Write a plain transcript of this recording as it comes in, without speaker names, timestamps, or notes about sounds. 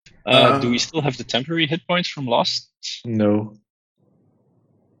Do we still have the temporary hit points from Lost? No.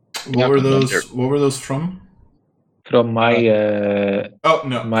 What were those from? From my oh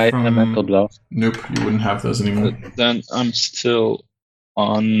no, my from elemental blast. Nope, you wouldn't have those anymore. Then I'm still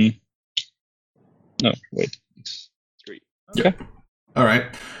on. No, wait. It's 3. Okay. Yep. All right.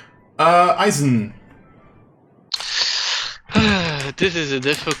 Eisen. This is a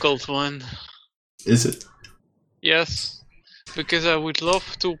difficult one. Is it? Yes, because I would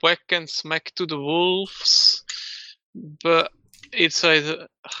love to whack and smack to the wolves, but it's either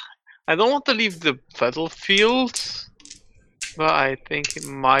I don't want to leave the battlefield, but I think it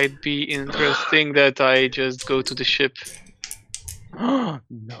might be interesting that I just go to the ship.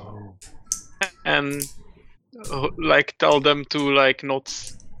 No. And like tell them to like not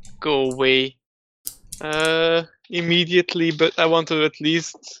go away immediately, but I want to at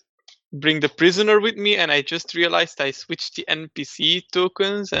least bring the prisoner with me, and I just realized I switched the NPC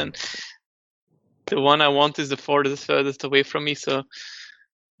tokens, and the one I want is the furthest away from me, so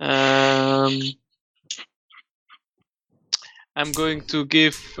I'm going to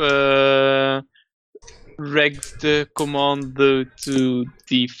give Rex the command to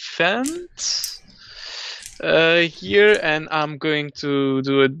defend here, and I'm going to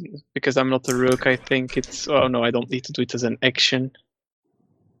do it because I'm not a rogue. I think it's. Oh no, I don't need to do it as an action.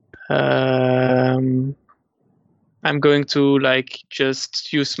 I'm going to like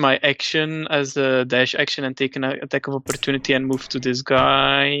just use my action as a dash action and take an attack of opportunity and move to this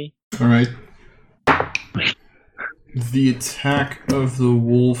guy. All right. The attack of the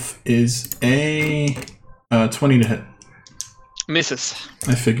wolf is a 20 to hit. Misses.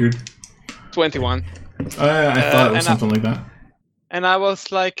 I figured. 21. I thought it was something like that. And I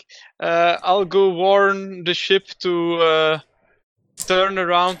was like, I'll go warn the ship to turn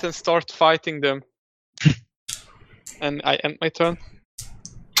around and start fighting them. And I end my turn.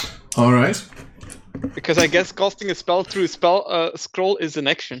 All right. Because I guess casting a spell through a scroll is an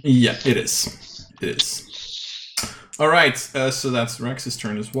action. Yeah, it is. It is. All right. So that's Rex's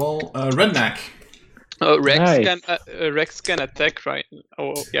turn as well. Redneck. Rex can attack, right?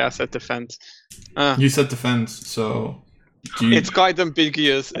 Oh yeah, I said defend. You said defend, so. It's quite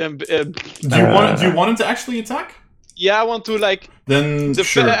ambiguous. Do you want him to actually attack? Yeah, I want to like. Then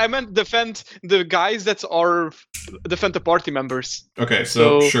sure. I meant defend the guys that are defend the party members. Okay,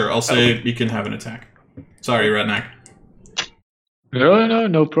 so sure. I'll say you can have an attack. Sorry, Redneck.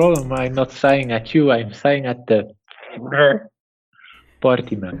 No problem. I'm not sighing at you. I'm sighing at the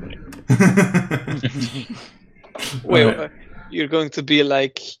party member. Wait, you're going to be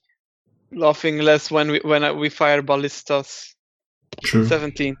like laughing less when we fire ballistas. True.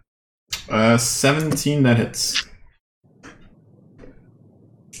 17. 17, that hits.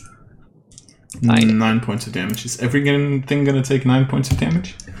 9. 9 points of damage. Is everything gonna take 9 points of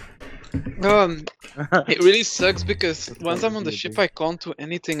damage? It really sucks because once I'm on the ship, I can't do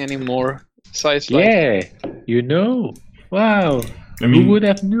anything anymore. So it's like, yeah, you know. Wow. I mean, who would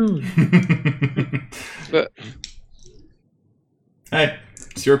have known? But hey,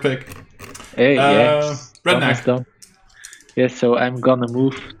 it's your pick. Hey, yeah. Redneck. Yes, so I'm gonna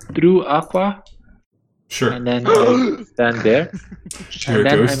move through Aqua. Sure. And then stand there. Sure, and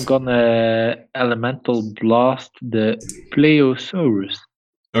then I'm gonna elemental blast the Plesiosaurus.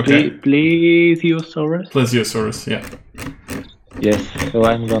 Okay. Plesiosaurus? Plesiosaurus, yeah. Yes, so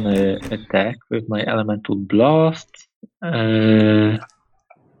I'm gonna attack with my elemental blast. That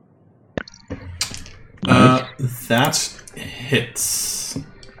hits.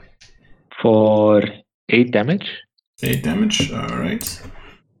 For 8 damage. 8 damage, alright.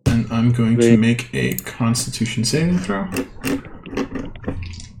 And I'm going to make a Constitution saving throw.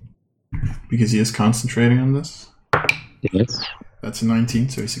 Because he is concentrating on this. Yes. That's a 19,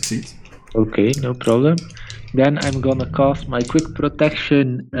 so he succeeds. Okay, no problem. Then I'm gonna cast my quick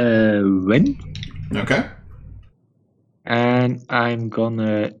protection wind. Okay. And I'm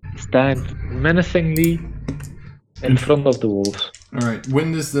gonna stand menacingly in front of the wolves. Alright,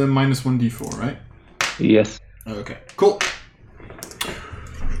 wind is the -1d4, right? Yes. Okay, cool.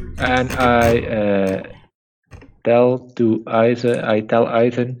 And I tell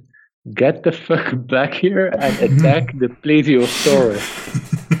Eisen, get the fuck back here and attack the Plesiosaurus.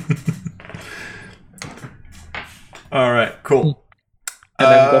 Alright, cool. And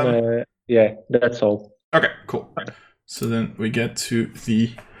I'm gonna... Yeah, that's all. Okay, cool. So then we get to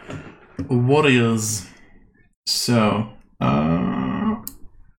the warriors. So,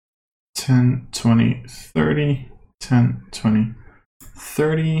 10, 20, 30, 10, 20,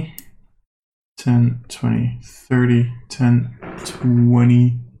 30, 10, 20, 30, 10,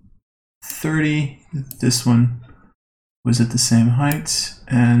 20, 30. This one was at the same height,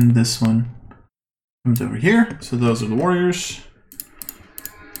 and this one comes over here. So those are the warriors.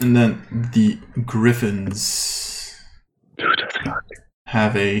 And then the griffins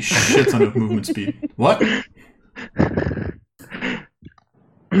have a shit ton of movement speed. What?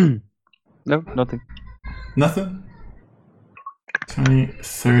 No, nothing. Nothing? 20,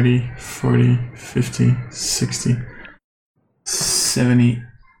 30, 40, 50, 60, 70,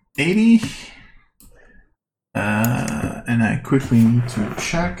 80. And I quickly need to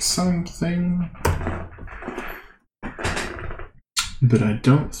check something. But I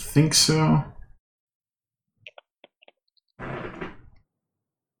don't think so.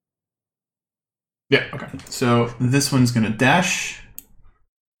 Yeah, okay. So this one's gonna dash.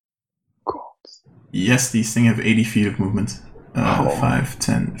 Yes, these things have 80 feet of movement. 5,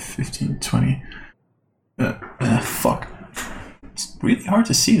 10, 15, 20. Fuck. It's really hard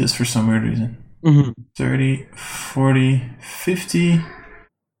to see this for some weird reason. 30, 40, 50,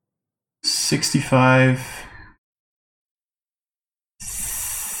 65,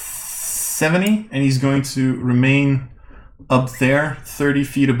 70, and he's going to remain up there 30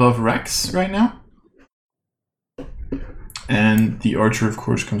 feet above Rex right now. And the archer, of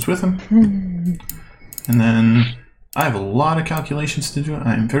course, comes with him. And then I have a lot of calculations to do.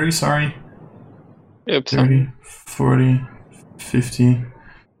 I am very sorry. Yep. 30, 40, 50,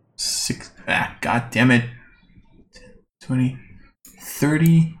 60. God damn it. 20,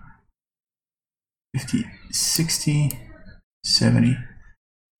 30, 50, 60, 70,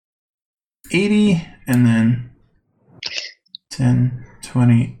 80, and then 10,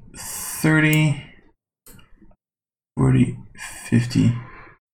 20, 30, 40, 50.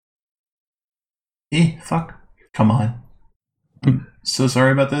 Fuck. Come on. I'm so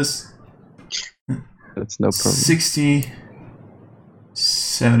sorry about this. That's no problem. 60,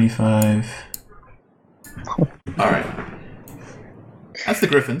 75. Alright. That's the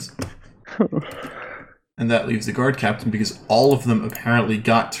Griffins. And that leaves the guard captain because all of them apparently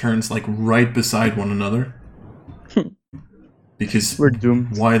got turns like right beside one another. Because We're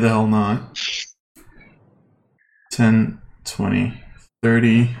doomed. why the hell not? 10, 20,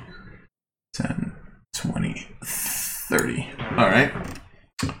 30, 10, 20, 30. Alright.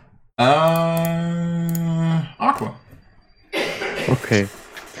 Aqua. Okay.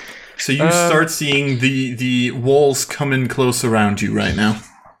 So you start seeing the walls come in close around you right now.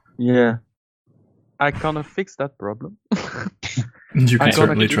 Yeah. I gonna fix that problem. You can I'm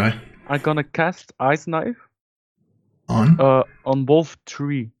certainly gonna- try. I'm gonna cast Ice Knife On? on Wolf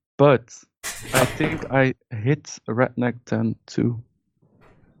 3, but I think I hit Redneck 10 too.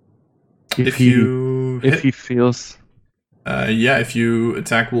 If you If hit, he feels. yeah, if you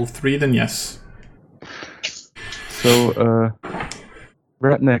attack Wolf 3, then yes. So,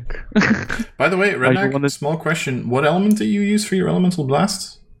 Redneck. By the way, Redneck, wanna- small question. What element do you use for your elemental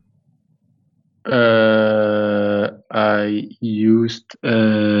blast? I used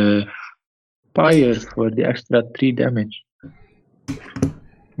fire for the extra 3 damage.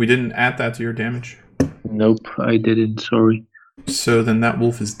 We didn't add that to your damage. Nope, I didn't. Sorry. So then that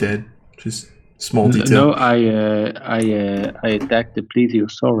wolf is dead. Just small detail. No, I attacked the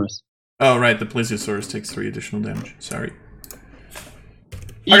Plesiosaurus. Oh, right. The Plesiosaurus takes 3 additional damage. Sorry.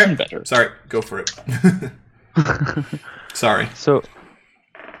 Even better. Sorry. Go for it. Sorry. So,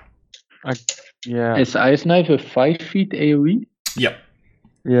 yeah, Is Ice Knife a 5 feet AoE? Yep.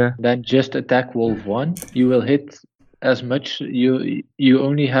 yeah. Then just attack Wolf 1. You will hit as much. You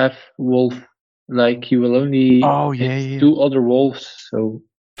only have Wolf. Like you will only Oh, hit yeah, yeah. 2 other wolves. So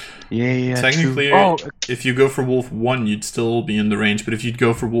Yeah. Technically, true. Oh, if you go for Wolf 1, you'd still be in the range. But if you'd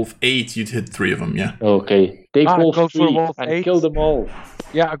go for Wolf 8, you'd hit 3 of them, yeah. okay, take Wolf go for 3 Wolf and 8. kill them all.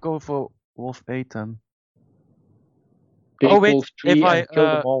 yeah, I go for Wolf 8 then. Take Oh, wait, Wolf 3 if and I, kill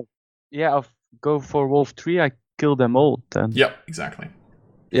them all. Yeah, I'll go for Wolf 3, I kill them all then. Yep, exactly.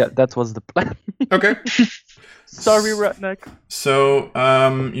 Yeah, that was the plan. Okay. Sorry, Redneck. So,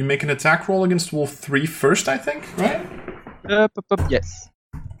 you make an attack roll against Wolf 3 first, I think, right? Yes.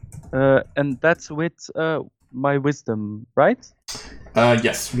 And that's with my wisdom, right?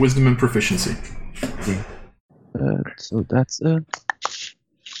 Yes, wisdom and proficiency. So that's +7.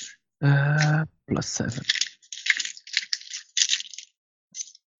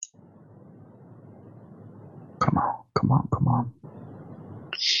 Come on.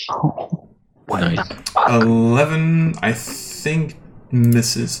 Oh, Nice. 11, I think,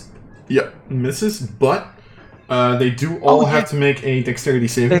 misses. Yeah, misses, but they do all have to make a dexterity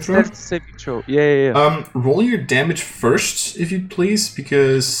saving throw. That's saving throw. Yeah. Roll your damage first, if you'd please,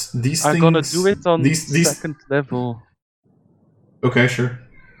 because these I'm things... gonna do it on these... second level. Okay, sure.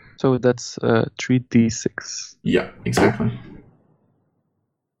 So that's 3d6. Yeah, exactly.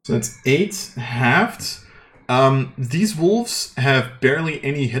 So that's 8 halved. These wolves have barely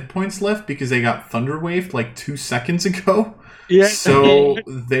any hit points left because they got thunder waved like 2 seconds ago. Yeah. So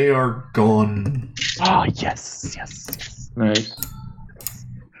they are gone. Oh yes, yes, yes. Nice.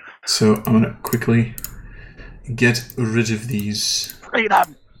 So I'm gonna quickly get rid of these.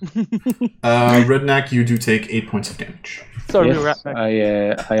 Freedom. Redneck, you do take 8 points of damage. Sorry, Yes,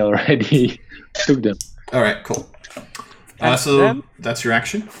 Ratneck. I already took them. All right, cool. And So then- that's your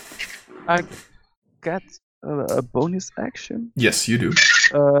action. I get a bonus action. Yes, you do.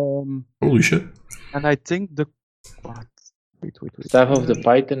 Um, Holy shit. and I think the what? Wait. Staff of the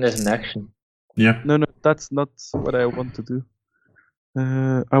Python is an action. Yeah. No, that's not what I want to do.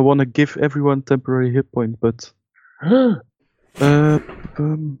 I want to give everyone temporary hit point, but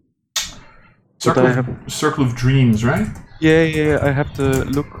Circle, I have- Circle of Dreams, right? yeah, I have to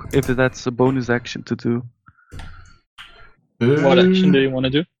look if that's a bonus action to do. What action do you want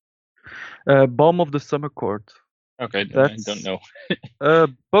to do? Balm of the Summer Court. Okay, then That's- I don't know.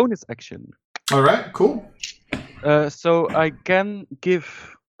 Bonus action. All right, cool. So I can give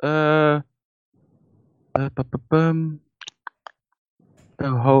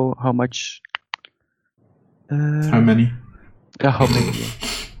how much? How many? How many?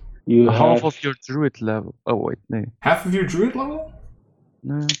 You Half have of your druid level. Oh wait, no. Half of your druid level?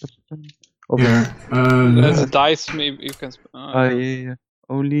 No. Here. There's a dice, maybe you can. Yeah.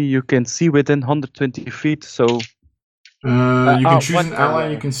 Only you can see within 120 feet. So you can choose what an ally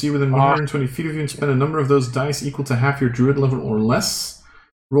ally? you can see within 120 feet of you and spend a number of those dice equal to half your druid level or less.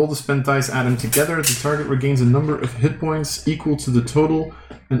 Roll the spent dice, add them together. The target regains a number of hit points equal to the total,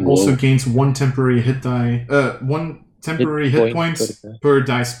 and also gains one temporary hit points per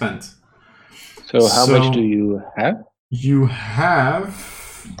dice spent. So how So- much do you have? You have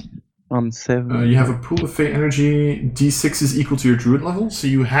 7. you have a pool of fate energy. D6 is equal to your druid level, so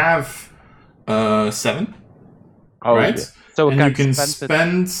you have 7, right? Yeah. So And you can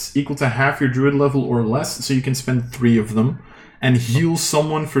spend equal to half your druid level or less, so you can spend 3 of them and heal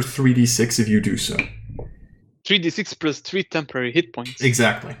someone for 3d6 if you do so. 3d6 plus 3 temporary hit points.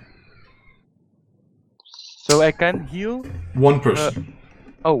 Exactly. So I can heal. One person.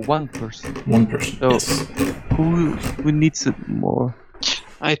 One person. One person. So Yes. who needs it more?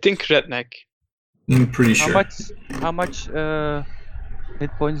 I think Redneck. I'm pretty sure. How much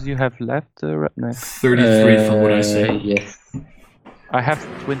hit points do you have left, Redneck? 33 from what I say. Yes. I have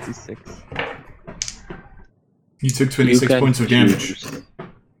 26. You took You 26 can points of damage. choose.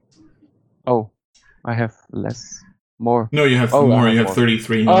 Oh, I have more. No, you have Oh, I more. have You have more.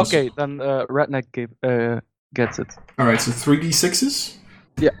 33 now. Okay, then Redneck gets it. Alright, so 3d6s?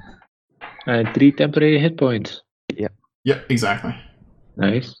 And 3 temporary hit points. Yeah, exactly.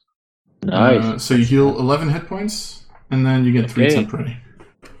 Nice. Nice. So you heal 11 hit points, and then you get 3 Okay. temporary.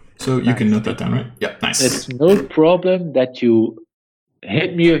 So you can note that down, right? Yeah, nice. It's no problem that you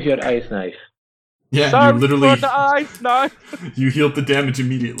hit me with your ice knife. Yeah, Sorry you literally for the ice knife. you healed the damage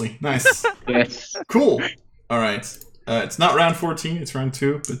immediately. Nice. Yes. Cool. Alright. It's not round 14, it's round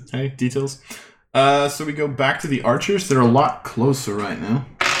 2, but hey, details. So we go back to the archers. They're a lot closer right now.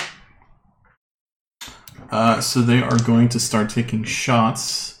 So they are going to start taking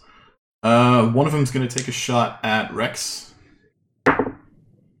shots. One of them is going to take a shot at Rex.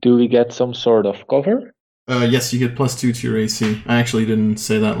 Do we get some sort of cover? Yes, you get +2 to your AC. I actually didn't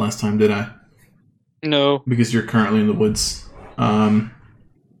say that last time, did I? No. Because you're currently in the woods.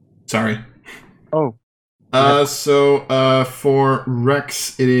 Sorry. Oh, So for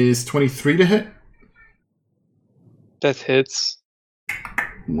Rex, it is 23 to hit. That hits.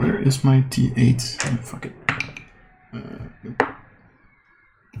 Where is my D8? Oh, fuck it.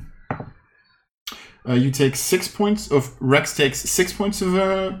 You take 6 points of... Rex takes 6 points of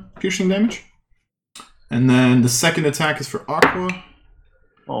piercing damage. And then the second attack is for Aqua.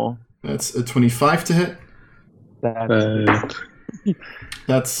 oh, That's a 25 to hit. that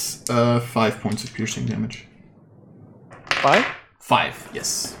That's 5 points of piercing damage. 5? 5,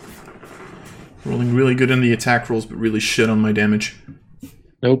 yes. Rolling really good in the attack rolls, but really shit on my damage.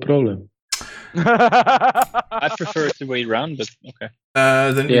 No problem. I prefer it the way around, but okay.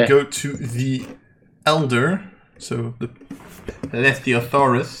 Then we Yeah. go to the Elder, so the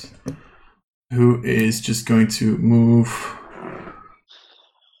Lethiosaurus, who is just going to move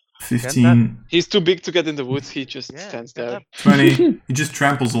 15, He's too big to get in the woods, he just stands get there. up. 20. He just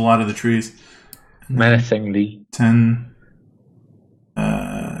tramples a lot of the trees. Menacingly. 10.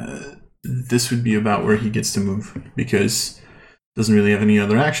 This would be about where he gets to move, because doesn't really have any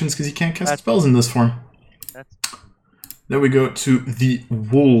other actions because he can't cast That's- spells in this form. That's Then we go to the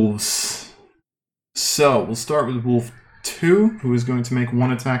wolves. So we'll start with Wolf 2, who is going to make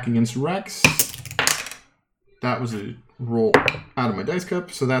one attack against Rex. That was a roll out of my dice cup,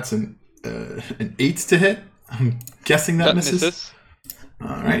 so that's an 8 to hit. I'm guessing that misses.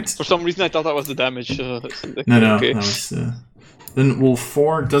 All right. For some reason, I thought that was the damage. No, okay. that was. Then Wolf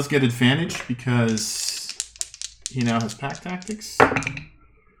 4 does get advantage because he now has pack tactics.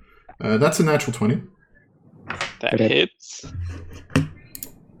 That's a natural 20. That hits.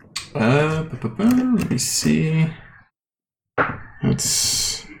 Let me see.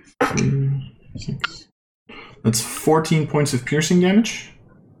 That's 3, 6. That's 14 points of piercing damage.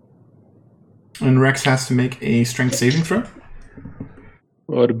 And Rex has to make a strength saving throw.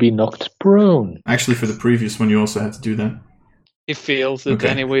 Or be knocked prone. Actually, for the previous one, you also had to do that. He fails it Okay.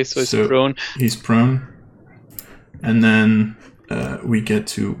 anyway, so it's So- prone. He's prone. And then we get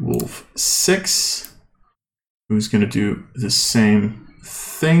to Wolf 6, who's going to do the same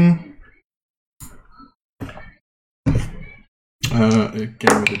thing.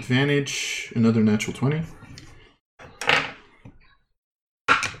 Again with advantage, another natural 20.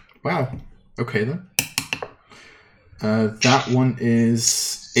 Wow. Okay then. That one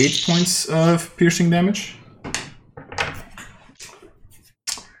is 8 points of piercing damage.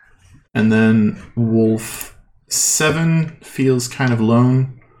 And then Wolf 7 feels kind of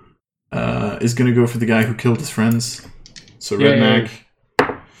alone. Is going to go for the guy who killed his friends. So Red Yay. Mag.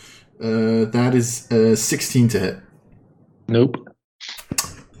 That is 16 to hit. Nope.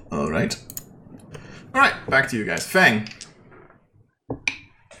 Alright. Alright, back to you guys. Fang.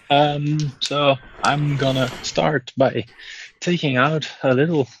 So I'm gonna start by taking out a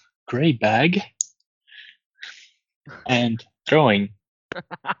little gray bag and throwing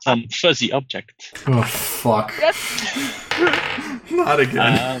some fuzzy object. Oh, fuck. Not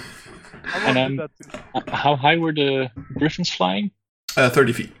again. And I'm, how high were the griffins flying?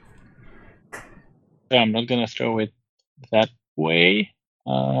 30 feet. So I'm not gonna throw it that way.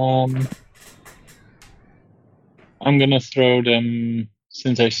 I'm gonna throw them,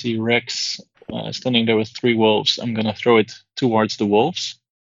 since I see Rex standing there with 3 wolves, I'm gonna throw it towards the wolves.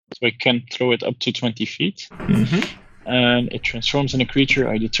 So I can throw it up to 20 feet. Mm-hmm. And it transforms in a creature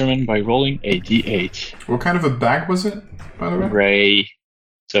I determine by rolling a d8. What kind of a bag was it, by the way? Gray.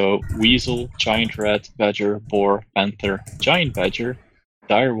 So weasel, giant rat, badger, boar, panther, giant badger,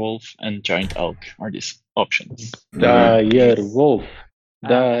 dire wolf, and giant elk are these options. Dire wolf.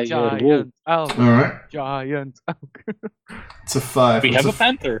 Dire wolf. Giant elk. Alright. Giant elk. It's a 5. We It's have a a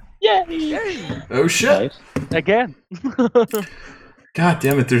panther. Yay! Yay! Oh shit! Nice. Again. God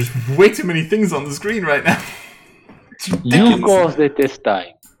damn it, there's way too many things on the screen right now. It's You ridiculous. caused it this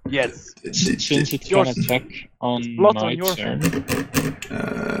time. Yes. Since it's Yours- an attack on blood my on your turn,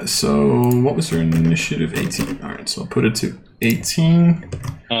 So, what was your initiative? 18. Alright, so I'll put it to 18.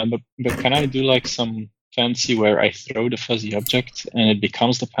 but can I do like some fancy where I throw the fuzzy object and it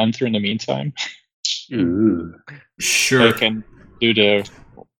becomes the panther in the meantime? Ooh. Sure. I can do the,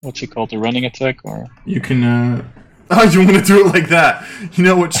 what's it called, the running attack? Or You can, Oh, you want to do it like that? You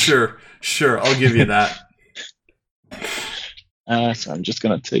know what? Sure. Sure, I'll give you that. So I'm just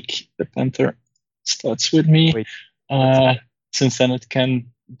gonna take the panther. Starts with me. Wait. Since then it can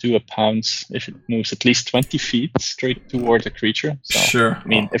do a pounce if it moves at least 20 feet straight toward the creature. So Sure. I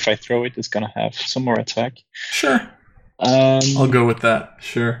mean, if I throw it, it's gonna have some more attack. Sure. I'll go with that.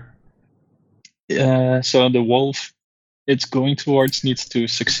 Sure. So the wolf it's going towards needs to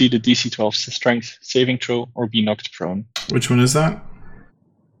succeed a DC 12 strength saving throw or be knocked prone. Which one is that?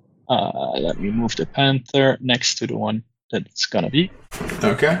 Let me move the panther next to the one that it's gonna be.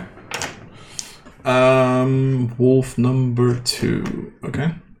 Okay. Wolf number 2.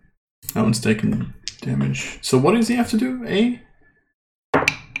 Okay. That one's taking damage. So what does he have to do?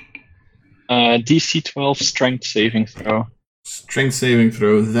 DC 12 strength saving throw. Strength saving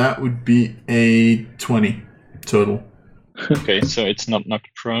throw. That would be a 20 total. Okay, so it's not knocked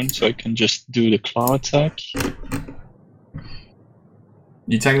prone, so I can just do the claw attack.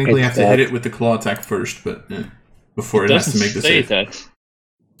 You technically It's have to hit that. it with the claw attack first, but before it has to Doesn't make the say save. that.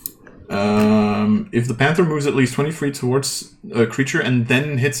 If the panther moves at least 20 feet towards a creature and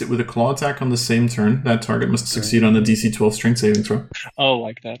then hits it with a claw attack on the same turn, that target must succeed on a DC 12 strength saving throw. Oh,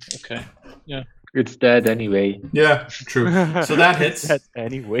 like that. Okay. It's dead anyway. Yeah, true. So that hits. That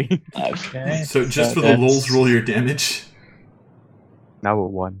anyway. Okay. So just for the that's- lulz, roll your damage. Now a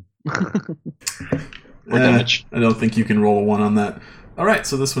 1. Or damage. I don't think you can roll a 1 on that. Alright,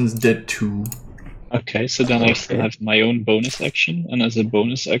 so this one's dead too. Okay, so then I still have my own bonus action, and as a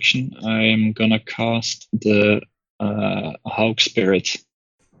bonus action, I'm gonna cast the Hawk Spirit.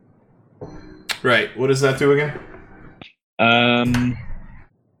 Right, what does that do again?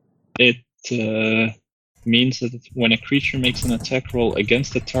 It means that when a creature makes an attack roll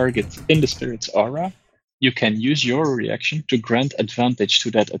against a target in the spirit's aura, you can use your reaction to grant advantage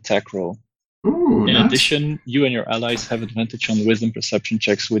to that attack roll. Ooh, In nice. addition, you and your allies have advantage on wisdom perception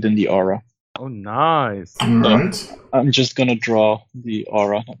checks within the aura. Oh, nice. All right. I'm just gonna draw the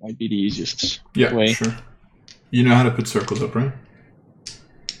aura. That might be the easiest Yeah, way. sure. You know how to put circles up, right?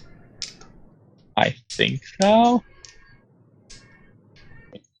 I think so.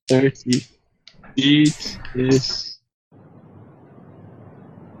 30 feet is...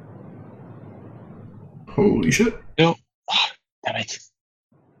 Holy shit. Damn it.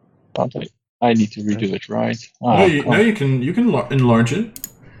 Don't I need to redo it, right? No, come on. you can enlarge it.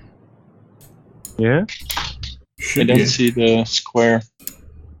 Yeah? I Should don't be. see the square. It's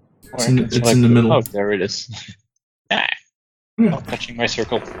Where I in- can it's in select the it. middle. Oh, there it is. Ah, Yeah. not touching my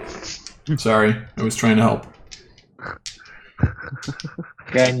circle. Sorry, I was trying to help.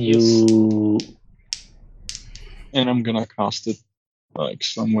 Can you? And I'm gonna cast it like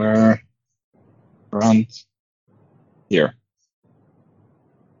somewhere around here.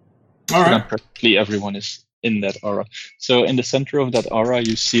 All Then right. practically everyone is in that aura. So in the center of that aura,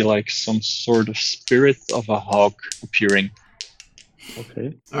 you see like some sort of spirit of a hog appearing.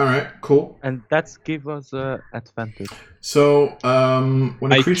 Okay. All right. Cool. And that's give us advantage. So,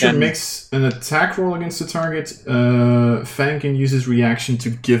 when a I creature can- makes an attack roll against the target, Fang can use his reaction to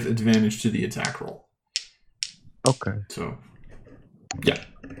give advantage to the attack roll. Okay. So,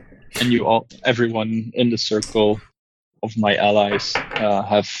 And everyone in the circle of my allies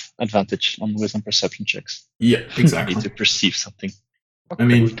have advantage on wisdom perception checks. yeah, I need exactly. to perceive something. I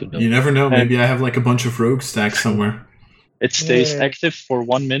mean, Good to know. you never know. Maybe I have like a bunch of rogue stacks somewhere. It stays Yeah. active for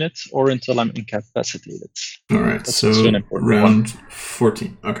 1 minute or until I'm incapacitated. All right. That's So also an important round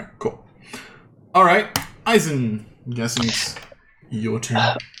 14. Okay. Cool. All right, Eisen. I'm guessing it's your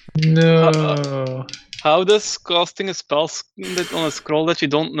turn. No. How does casting a spell on a scroll that you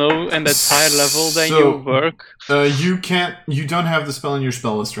don't know and at higher level than So- you work? You don't have the spell in your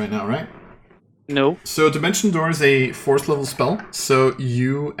spell list right now, right? No. So Dimension Door is a 4th level spell. So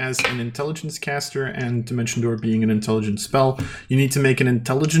you, as an intelligence caster, and Dimension Door being an intelligence spell, you need to make an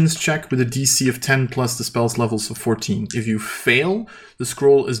intelligence check with a DC of 10 plus the spell's levels of 14. If you fail, the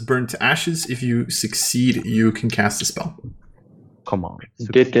scroll is burned to ashes. If you succeed, you can cast the spell. Come on.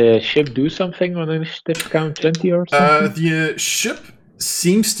 Did the ship do something on initiative count 20 or something? The ship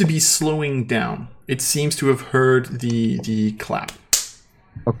seems to be slowing down. It seems to have heard the clap.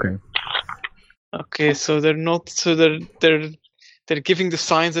 Okay. Okay, so they're not. So they're giving the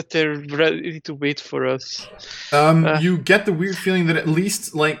signs that they're ready to wait for us. You get the weird feeling that at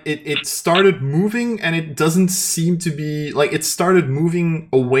least like it started moving, and it doesn't seem to be like it started moving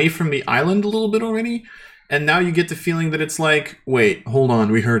away from the island a little bit already, and now you get the feeling that it's like, wait, hold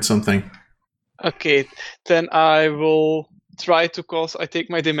on, we heard something. Okay, then I will try to cause. I take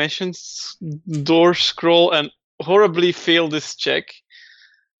my Dimensions Door scroll and horribly fail this check.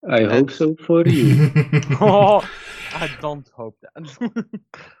 I hope so for you. Oh, I don't hope that.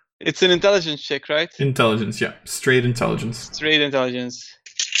 It's an intelligence check, right? Intelligence, yeah, straight intelligence. Straight intelligence.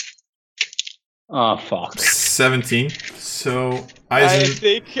 Ah, fuck. 17. So I Eisen,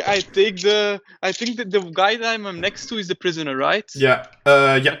 think that the guy that I'm next to is the prisoner, right? yeah,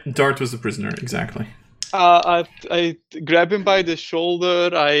 Dart was the prisoner, exactly. I grab him by the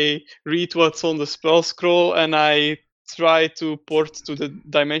shoulder. I read what's on the spell scroll, and I try to port to the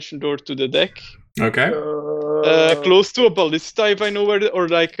Dimension Door to the deck. Okay. Close to a ballista, if I know where, or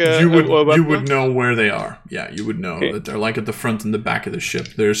like You a weapon. would know where they are. Yeah, you would know Okay. that they're like at the front and the back of the ship.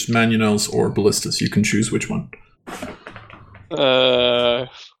 There's manuals or ballistas. You can choose which one.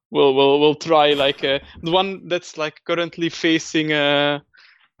 We'll try like the one that's like currently facing a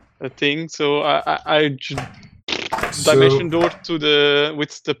thing. So I Dimension Door to the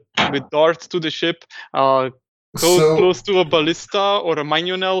with Dart to the ship. Close to a ballista or a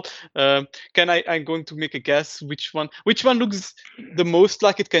manual. I'm going to make a guess which one looks the most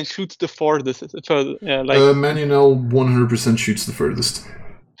like it can shoot the farthest. Manual 100% shoots the furthest.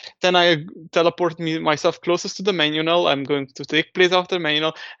 Then I teleport myself closest to the manual. I'm going to take place after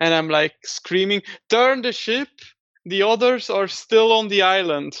manual, and I'm like screaming, "Turn the ship! The others are still on the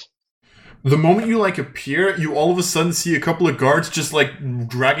island." The moment you like appear, you all of a sudden see a couple of guards just like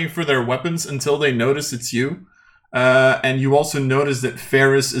dragging for their weapons until they notice it's you. And you also notice that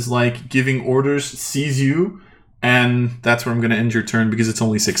Ferris is like giving orders, sees you, and that's where I'm going to end your turn because it's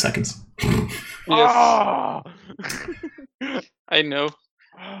only 6 seconds. Yes, Ah! I know,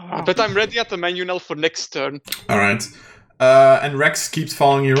 but I'm ready at the manual for next turn. All right. And Rex keeps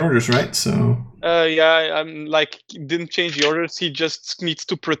following your orders, right? So Yeah, I'm like didn't change the orders. He just needs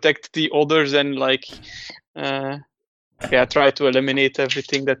to protect the others and like, try to eliminate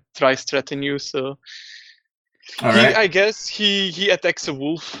everything that tries to threaten you. So All right. I guess he attacks a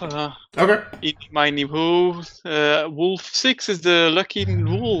wolf. Okay. In my new wolf 6 is the lucky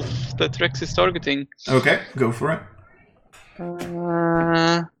wolf that Rex is targeting. Okay. Go for it.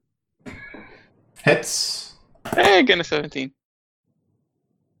 Hits. Again a 17.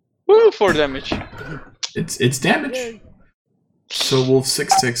 Woo, 4 damage. It's damage. So Wolf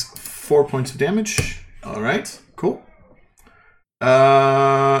 6 takes 4 points of damage. All right. Cool.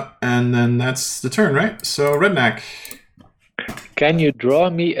 And then that's the turn, right? So Redneck. Can you draw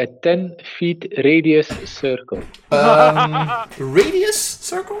me a 10 feet radius circle? Radius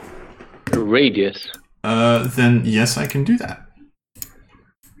circle? Radius. Then yes, I can do that.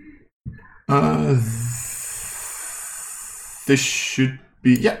 This should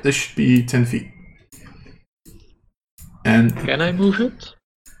be 10 feet. And Can I move it?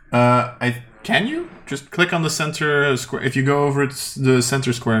 can you just click on the center square? If you go over the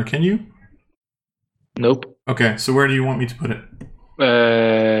center square, can you? Nope. Okay, so where do you want me to put it?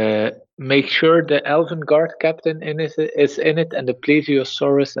 Make sure the Elven Guard captain is in it and the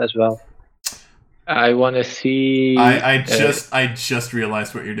Plesiosaurus as well. I want to see. I just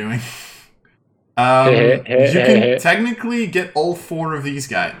realized what you're doing. You can technically get all 4 of these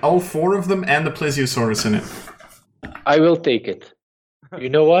guys, all 4 of them, and the Plesiosaurus in it. I will take it. You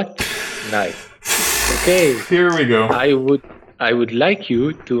know what? Nice. Okay. Here we go. I would like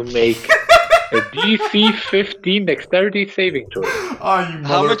you to make a DC 15 dexterity saving throw. Oh, you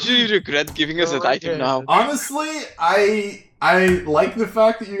How mother... much do you regret giving us that item now? Honestly, I like the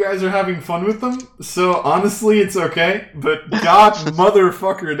fact that you guys are having fun with them, so honestly, it's okay. But God,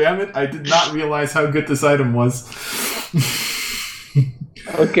 motherfucker, damn it, I did not realize how good this item was.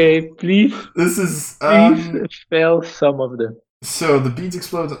 Okay, please fail some of them. So the beads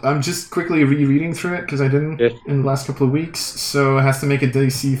explode. I'm just quickly rereading through it because I didn't in the last couple of weeks. So it has to make a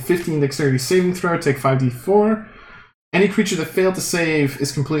DC 15 dexterity saving throw, take 5d4. Any creature that failed to save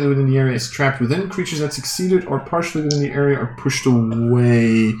is completely within the area is trapped within. Creatures that succeeded or partially within the area are pushed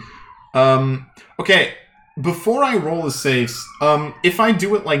away. Okay, before I roll the saves, if I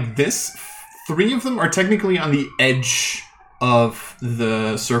do it like this, 3 of them are technically on the edge of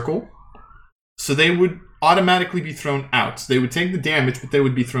the circle. So they would automatically be thrown out. They would take the damage, but they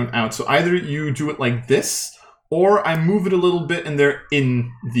would be thrown out. So either you do it like this, or I move it a little bit and they're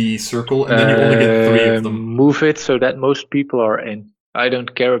in the circle, and then you only get 3 of them. Move it so that most people are in. I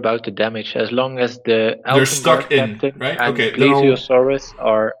don't care about the damage, as long as the They're stuck in, captain right? and Okay, Plesiosaurus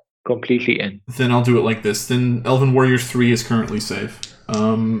are completely in. Then I'll do it like this. Then Elven Warriors 3 is currently safe.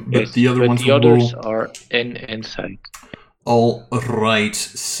 But Yes, the other ones the will others roll. are inside. All right.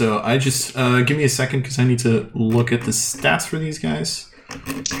 So I just give me a second because I need to look at the stats for these guys.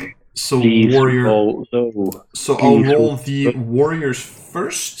 So Please warrior. roll low. So please I'll roll roll the low. warriors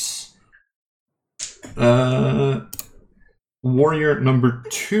first. Warrior number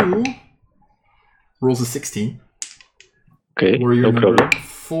 2 rolls a 16. Okay, Warrior no number problem.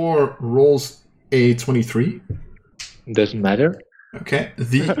 4 rolls a 23. Doesn't matter. Okay.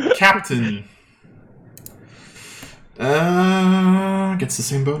 The captain gets the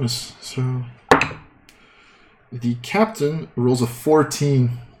same bonus. So the captain rolls a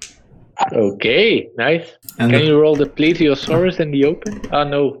 14. Okay, nice. And Can you roll the Plesiosaurus in the open? Ah,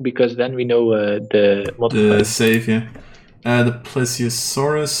 no, because then we know the modifier. the save, yeah. The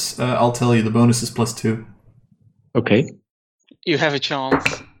Plesiosaurus, I'll tell you, the bonus is +2. Okay. You have a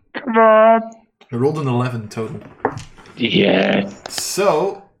chance. I rolled an 11 total. Yes.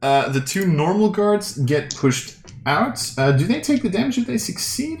 So, the 2 normal guards get pushed out. Do they take the damage if they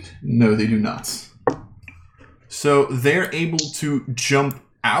succeed? No, they do not. So, they're able to jump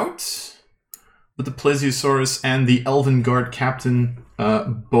out. But the Plesiosaurus and the Elven Guard captain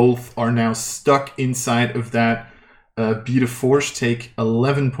both are now stuck inside of that bead of force, take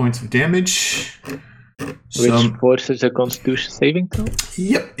 11 points of damage. Which forces a Constitution saving throw?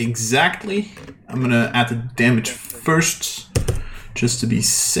 Yep, exactly. I'm going to add the damage first, just to be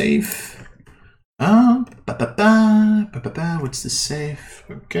safe. What's the save?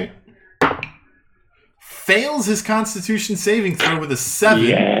 Okay. Fails his Constitution saving throw with a 7.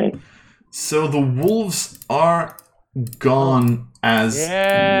 Yeah. So the wolves are gone as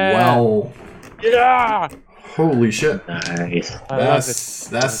well. Yeah! Holy shit. Nice.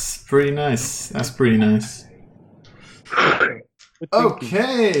 That's pretty nice. That's pretty nice. Good thinking.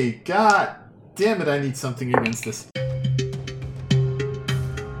 Okay, god damn it, I need something against this.